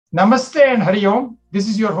Namaste and Hari Om. This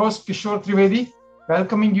is your host Kishore Trivedi,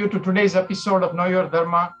 welcoming you to today's episode of Know Your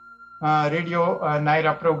Dharma Radio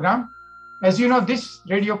Naira program. As you know, this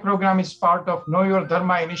radio program is part of Know Your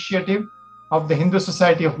Dharma initiative of the Hindu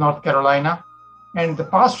Society of North Carolina. And the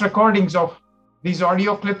past recordings of these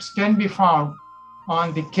audio clips can be found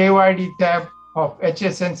on the KYD tab of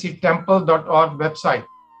hsnctemple.org website.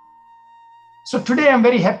 So today I'm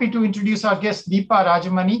very happy to introduce our guest Deepa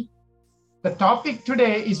Rajamani. The topic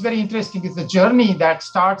today is very interesting. It's a journey that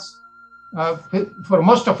starts for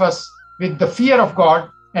most of us with the fear of God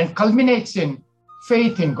and culminates in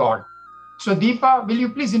faith in God. So Deepa, will you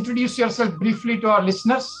please introduce yourself briefly to our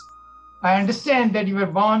listeners? I understand that you were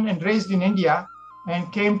born and raised in India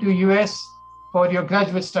and came to US for your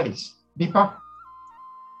graduate studies. Deepa?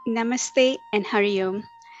 Namaste and Hari Om.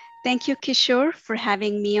 Thank you, Kishore, for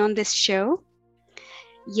having me on this show.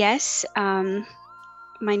 Yes,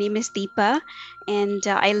 my name is Deepa, and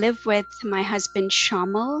I live with my husband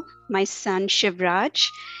Shamal, my son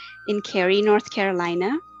Shivraj, in Cary, North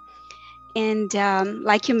Carolina. And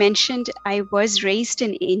like you mentioned, I was raised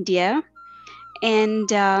in India,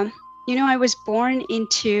 and I was born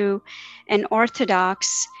into an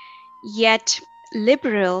Orthodox yet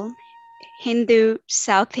liberal Hindu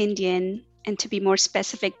South Indian, and to be more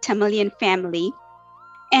specific, Tamilian family.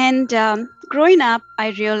 And growing up, I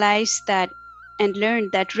realized that and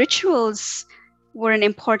learned that rituals were an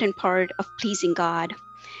important part of pleasing God,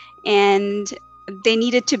 and they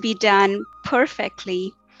needed to be done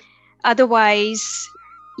perfectly. Otherwise,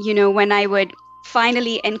 when I would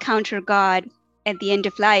finally encounter God at the end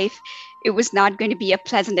of life, it was not going to be a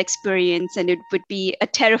pleasant experience, and it would be a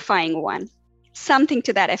terrifying one, something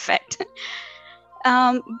to that effect.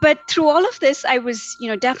 But through all of this, I was,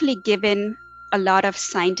 definitely given a lot of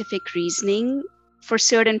scientific reasoning for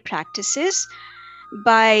certain practices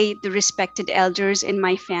by the respected elders in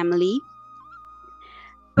my family.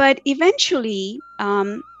 But eventually,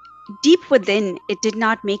 deep within, it did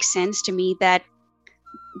not make sense to me that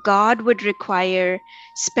God would require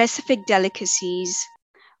specific delicacies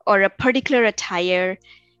or a particular attire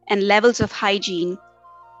and levels of hygiene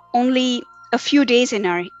only a few days in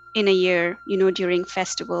a year, during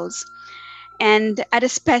festivals, and at a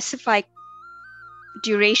specific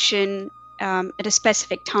duration, at a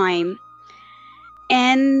specific time.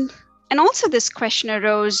 And also this question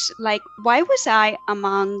arose, like, why was I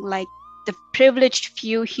among the privileged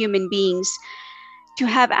few human beings to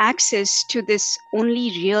have access to this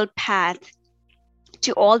only real path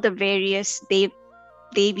to all the various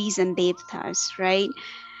devis and devtas, right?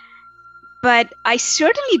 But I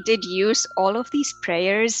certainly did use all of these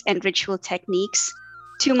prayers and ritual techniques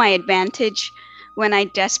to my advantage when I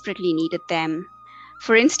desperately needed them.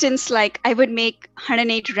 For instance, I would make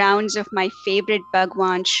 108 rounds of my favorite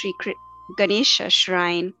Bhagwan Sri Ganesha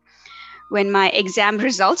shrine when my exam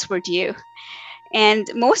results were due. And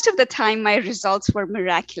most of the time, my results were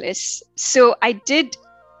miraculous. So I did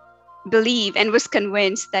believe and was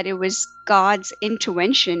convinced that it was God's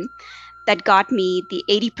intervention that got me the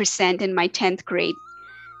 80% in my 10th grade,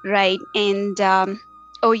 right? And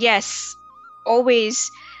oh yes, always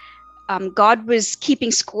God was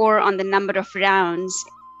keeping score on the number of rounds,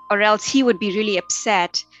 or else he would be really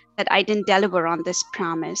upset that I didn't deliver on this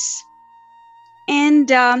promise. And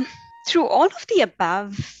through all of the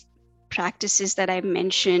above practices that I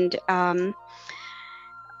mentioned,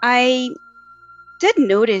 I did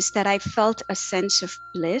notice that I felt a sense of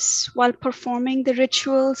bliss while performing the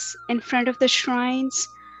rituals in front of the shrines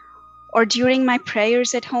or during my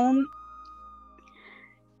prayers at home.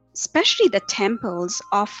 Especially the temples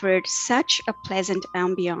offered such a pleasant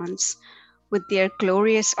ambiance with their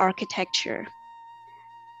glorious architecture.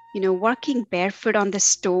 Walking barefoot on the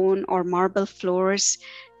stone or marble floors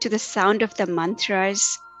to the sound of the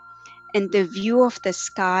mantras and the view of the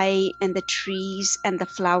sky and the trees and the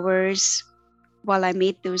flowers while I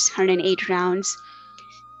made those 108 rounds,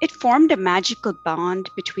 it formed a magical bond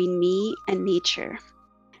between me and nature.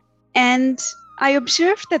 And I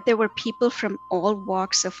observed that there were people from all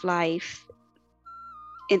walks of life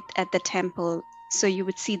at the temple. So you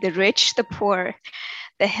would see the rich, the poor,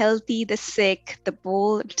 the healthy, the sick, the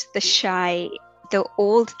bold, the shy, the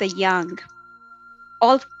old, the young,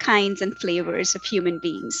 all kinds and flavors of human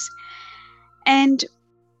beings. And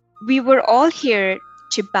we were all here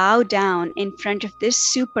to bow down in front of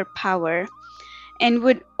this superpower and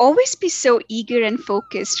would always be so eager and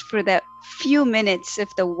focused for the few minutes of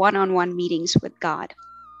the one-on-one meetings with God.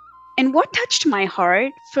 And what touched my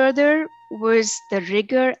heart further was the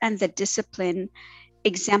rigor and the discipline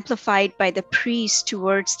exemplified by the priests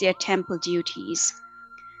towards their temple duties.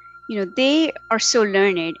 They are so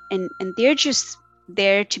learned and they're just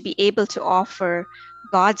there to be able to offer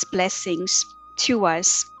God's blessings to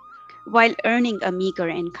us while earning a meager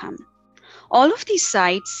income. All of these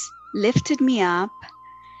sites lifted me up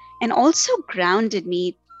and also grounded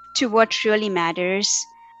me to what really matters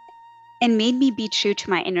and made me be true to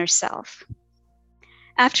my inner self.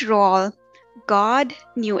 After all, God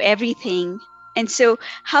knew everything, and so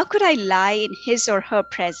how could I lie in his or her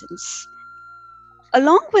presence?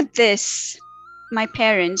 Along with this, my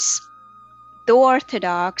parents, though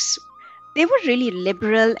orthodox, they were really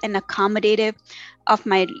liberal and accommodative of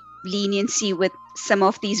my leniency with some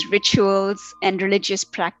of these rituals and religious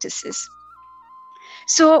practices.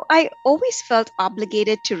 So I always felt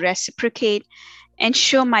obligated to reciprocate and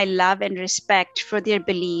show my love and respect for their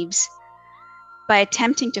beliefs by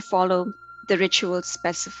attempting to follow the rituals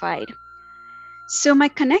specified. So my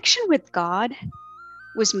connection with God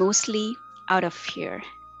was mostly out of fear.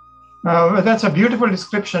 Well, that's a beautiful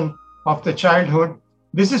description of the childhood.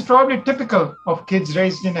 This is probably typical of kids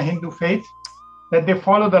raised in a Hindu faith, that they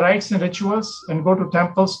follow the rites and rituals and go to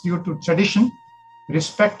temples due to tradition,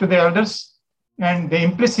 respect to the elders, and the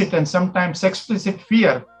implicit and sometimes explicit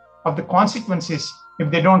fear of the consequences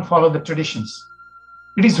if they don't follow the traditions.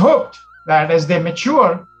 It is hoped that as they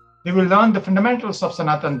mature, they will learn the fundamentals of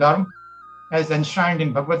Sanatan Dharma as enshrined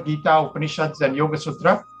in Bhagavad Gita, Upanishads, and Yoga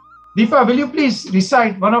Sutra. Deepa, will you please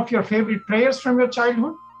recite one of your favorite prayers from your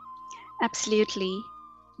childhood? Absolutely.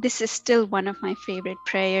 This is still one of my favorite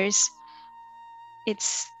prayers.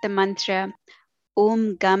 It's the mantra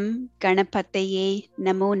Om Gam Ganapataye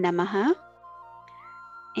Namo Namaha.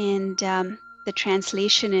 And the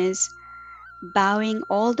translation is bowing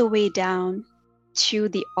all the way down to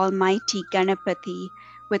the Almighty Ganapati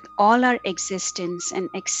with all our existence and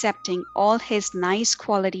accepting all his nice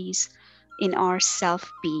qualities in our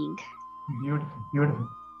self-being. Beautiful, beautiful.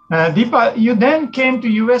 Deepa, you then came to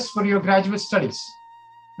US for your graduate studies.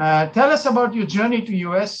 Tell us about your journey to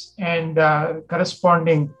US and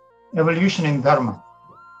corresponding evolution in Dharma.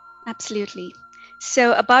 Absolutely.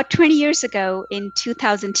 So about 20 years ago in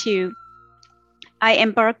 2002, I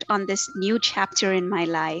embarked on this new chapter in my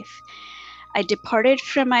life. I departed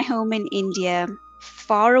from my home in India,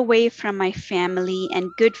 far away from my family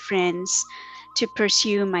and good friends, to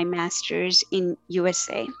pursue my master's in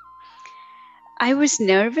USA. I was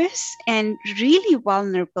nervous and really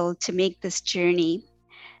vulnerable to make this journey,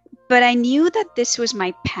 but I knew that this was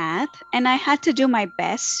my path and I had to do my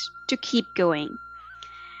best to keep going.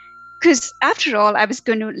 Because after all, I was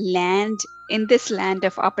going to land in this land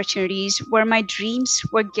of opportunities where my dreams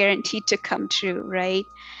were guaranteed to come true, right?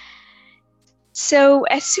 So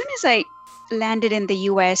as soon as I landed in the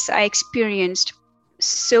US, I experienced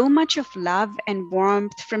so much of love and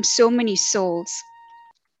warmth from so many souls.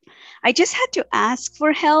 I just had to ask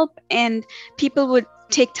for help, and people would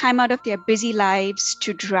take time out of their busy lives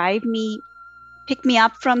to drive me, pick me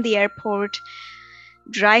up from the airport,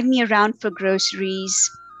 drive me around for groceries,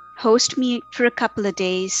 host me for a couple of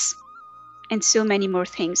days, and so many more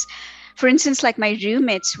things. For instance, like my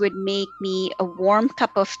roommates would make me a warm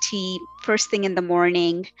cup of tea first thing in the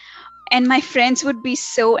morning, and my friends would be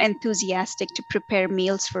so enthusiastic to prepare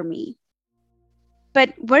meals for me.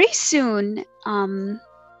 But very soon,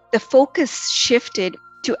 the focus shifted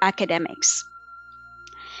to academics.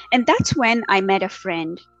 And that's when I met a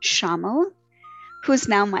friend, Shamal, who's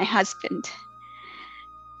now my husband.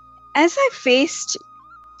 As I faced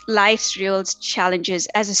life's real challenges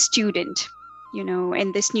as a student,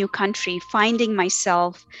 in this new country, finding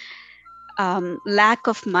myself, lack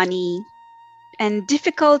of money, and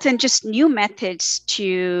difficult and just new methods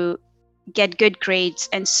to get good grades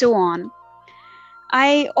and so on,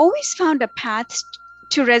 I always found a path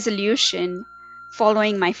to resolution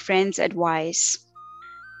following my friend's advice.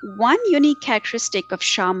 One unique characteristic of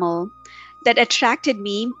Shamal that attracted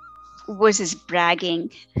me was his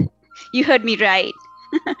bragging. You heard me right.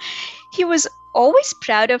 He was always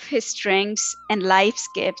proud of his strengths and life's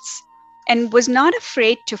gifts and was not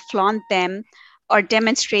afraid to flaunt them or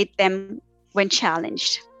demonstrate them when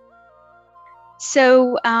challenged.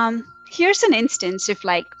 So here's an instance of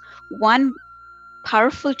one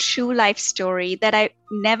powerful true life story that I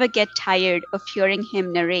never get tired of hearing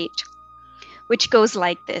him narrate, which goes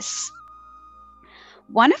like this.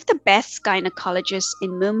 One of the best gynecologists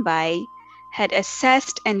in Mumbai had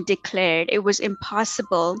assessed and declared it was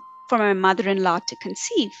impossible for my mother-in-law to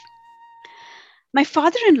conceive. My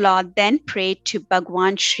father-in-law then prayed to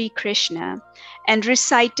Bhagwan Sri Krishna and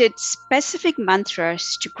recited specific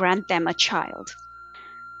mantras to grant them a child.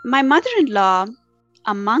 My mother-in-law,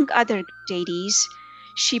 among other deities,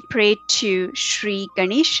 she prayed to Sri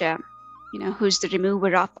Ganesha, who's the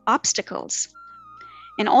remover of obstacles.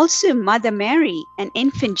 and also Mother Mary and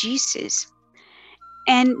infant Jesus.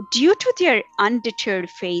 And due to their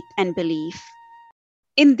undeterred faith and belief,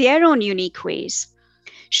 in their own unique ways,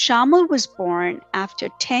 Shamal was born after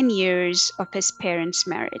 10 years of his parents'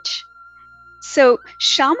 marriage. So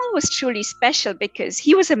Shamal was truly special because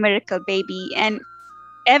he was a miracle baby and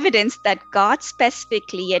evidence that God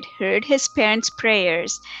specifically had heard his parents'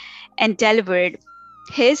 prayers and delivered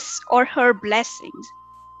his or her blessings.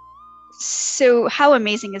 So how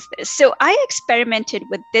amazing is this? So I experimented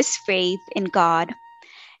with this faith in God,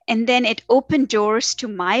 and then it opened doors to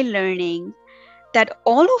my learning that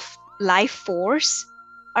all of life force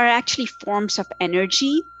are actually forms of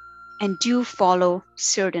energy and do follow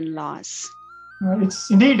certain laws. It's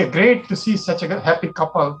indeed great to see such a happy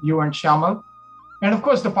couple, you and Shamal. And of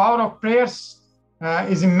course, the power of prayers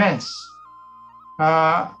is immense.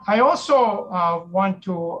 I also want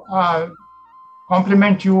to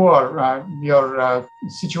compliment you or your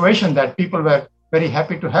situation that people were very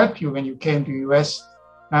happy to help you when you came to US.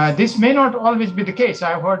 This may not always be the case.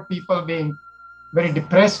 I've heard people being very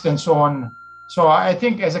depressed and so on. So I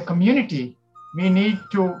think as a community, we need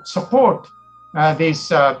to support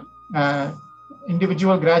these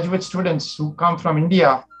individual graduate students who come from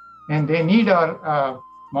India, and they need our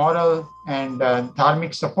moral and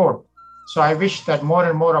dharmic support. So I wish that more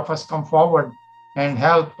and more of us come forward and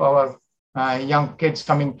help our young kids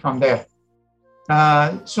coming from there.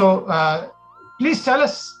 So please tell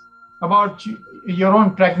us about your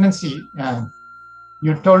own pregnancy.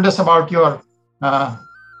 You told us about your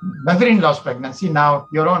mother-in-law's pregnancy, now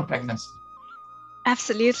your own pregnancy.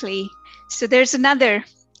 Absolutely. So there's another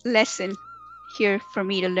lesson here for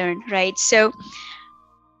me to learn, right? So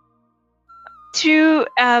through,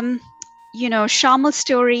 Shamal's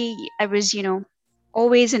story, I was,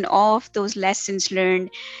 always in awe of those lessons learned.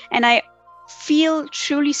 And I feel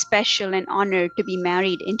truly special and honored to be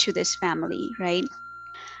married into this family, right?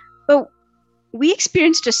 But we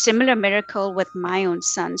experienced a similar miracle with my own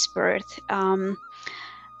son's birth.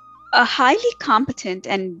 A highly competent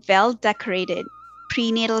and well-decorated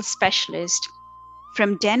prenatal specialist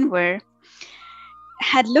from Denver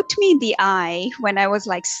had looked me in the eye when I was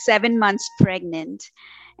like 7 months pregnant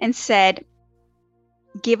and said,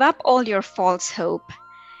 give up all your false hope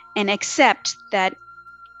and accept that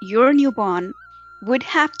your newborn would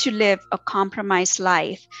have to live a compromised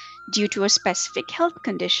life due to a specific health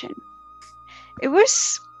condition. It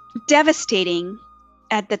was devastating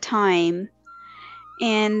at the time.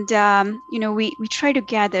 And, we tried to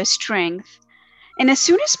gather strength. And as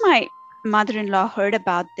soon as my mother-in-law heard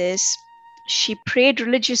about this, she prayed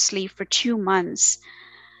religiously for 2 months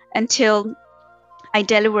until I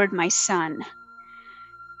delivered my son.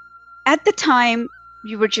 At the time,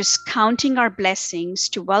 we were just counting our blessings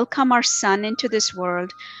to welcome our son into this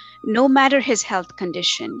world, no matter his health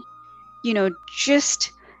condition.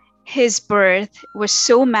 Just his birth was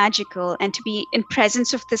so magical, and to be in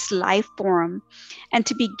presence of this life form and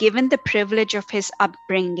to be given the privilege of his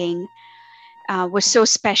upbringing was so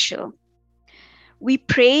special. We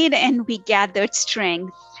prayed and we gathered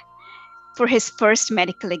strength for his first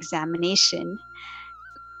medical examination.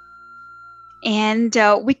 And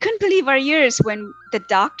we couldn't believe our ears when the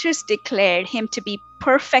doctors declared him to be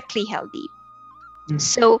perfectly healthy.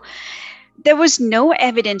 So there was no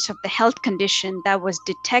evidence of the health condition that was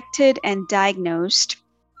detected and diagnosed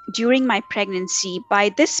during my pregnancy by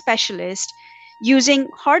this specialist using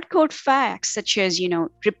hardcore facts such as,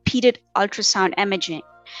 repeated ultrasound imaging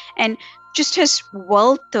and just his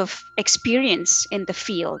wealth of experience in the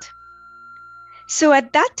field. So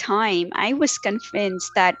at that time, I was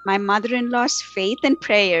convinced that my mother-in-law's faith and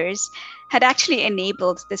prayers had actually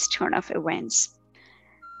enabled this turn of events.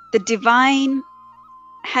 The divine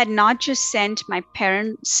had not just sent my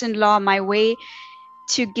parents-in-law my way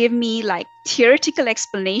to give me like theoretical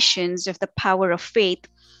explanations of the power of faith,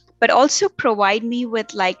 but also provide me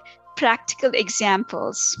with like practical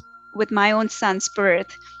examples with my own son's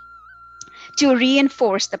birth to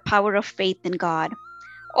reinforce the power of faith in God,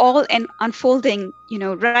 all and unfolding,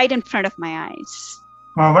 right in front of my eyes.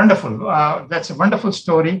 Wonderful. That's a wonderful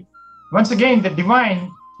story. Once again, the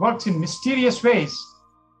divine works in mysterious ways,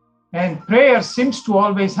 and prayer seems to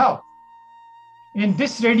always help. In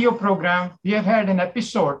this radio program, we have had an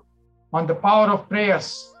episode on the power of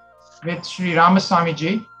prayers with Sri Ramaswamy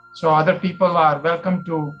ji. So other people are welcome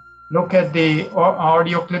to look at the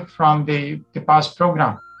audio clip from the past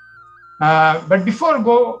program. But before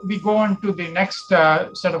we go on to the next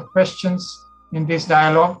set of questions in this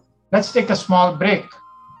dialogue, let's take a small break,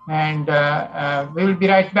 and we will be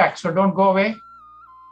right back. So don't go away.